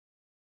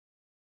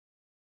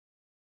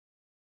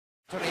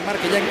Neymar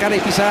que ya encara y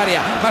pisa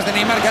área, más de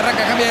Neymar que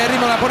arranca, cambia de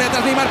ritmo, la pone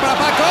atrás Neymar para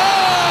Paco.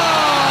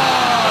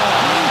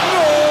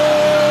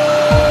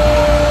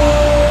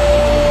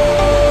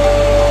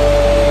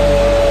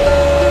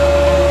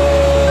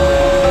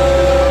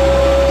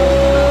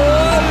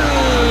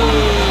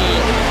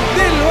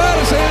 Del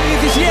Barça en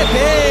el 17,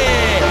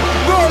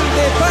 gol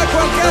de Paco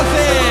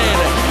Alcácer.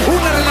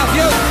 Una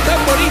relación tan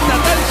bonita,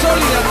 tan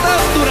sólida,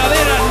 tan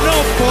duradera, no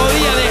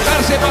podía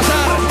dejarse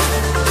pasar.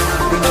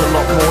 Brings a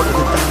lot more to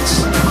the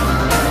dance.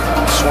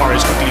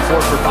 Suarez quickly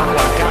forward for Paco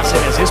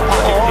Alcácer as his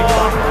pocket picked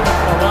up.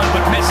 One,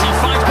 but Messi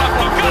finds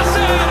Paco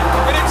Alcácer,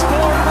 and it's 4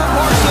 for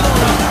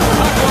Barcelona.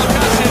 Paco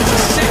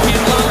Alcácer's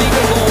second La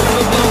Liga goal for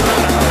the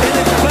Blaugrana. And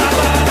it's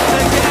Baba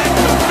again,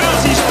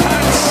 fills his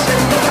pants,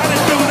 and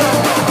it goes up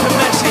to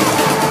Messi.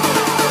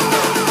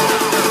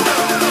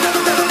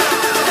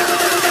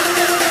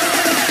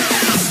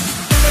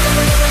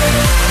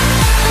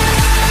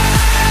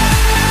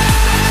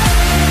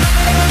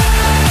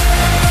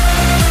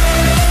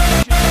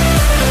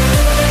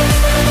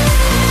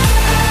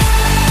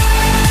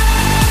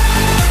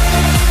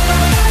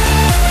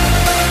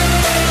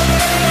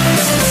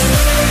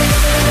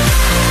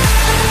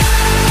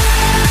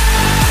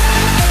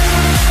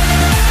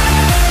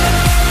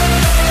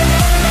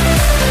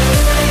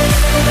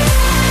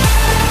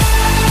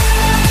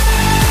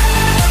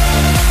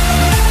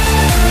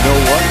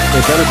 They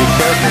better be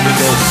careful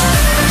because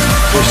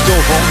they're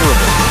still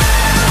vulnerable.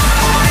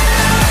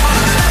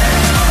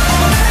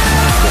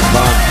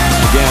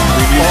 Again,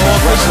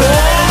 Wrestling.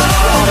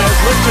 Has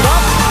lifted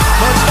up.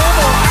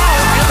 Martino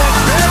out and then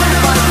buried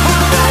by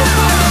Paco.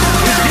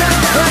 He's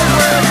getting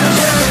everywhere in this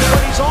area,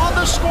 but he's on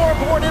the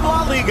scoreboard in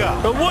La Liga.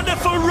 A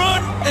wonderful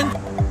run and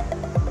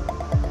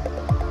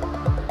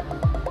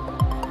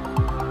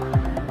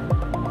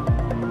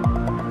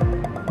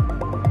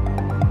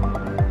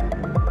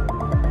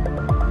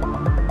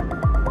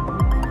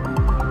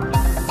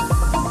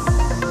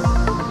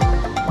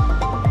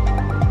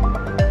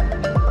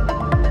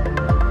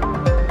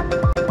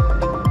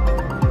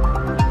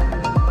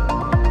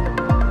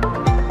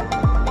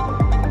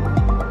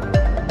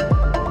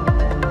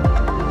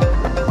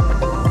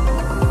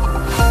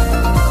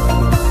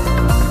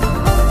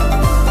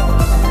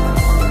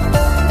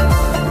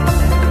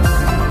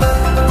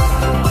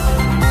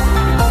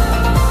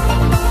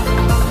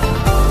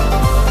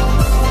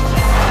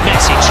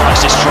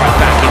tries to strike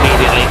back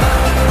immediately.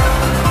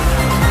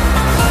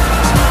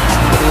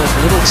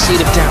 A little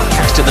seed of doubt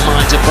cast in the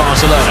minds of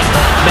Barcelona.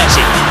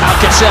 Messi,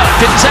 Alcácer,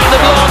 didn't take the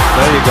block.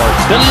 there you go.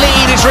 The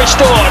lead is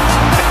restored.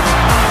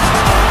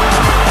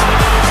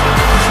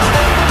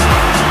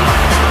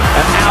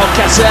 And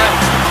Alcácer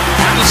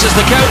answers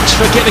the coach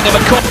for giving him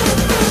a call.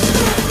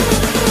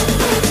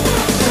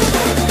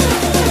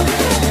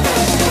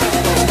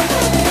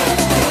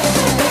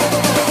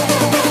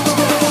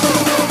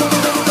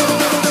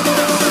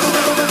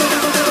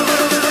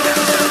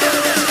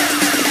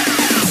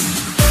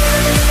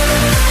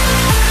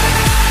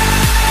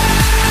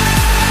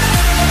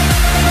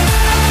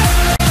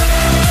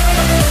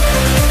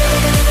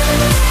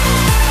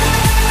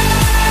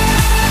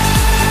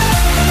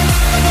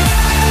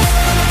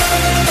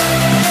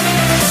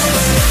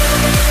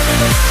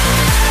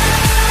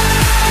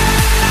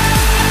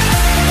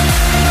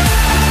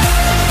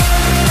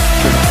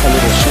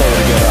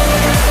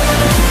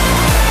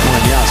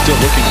 Still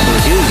looking for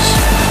his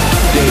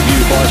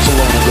debut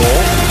Barcelona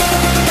goal.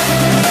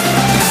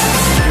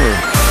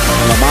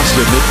 La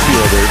Masia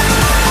midfielder.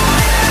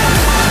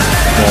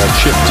 Ball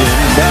chipped in.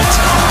 That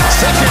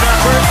Second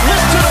effort,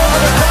 lifted over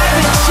the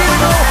diving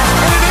Ciro,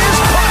 and it is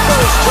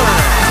Paco's turn.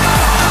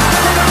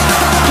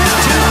 His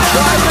team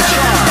tried to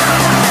charge.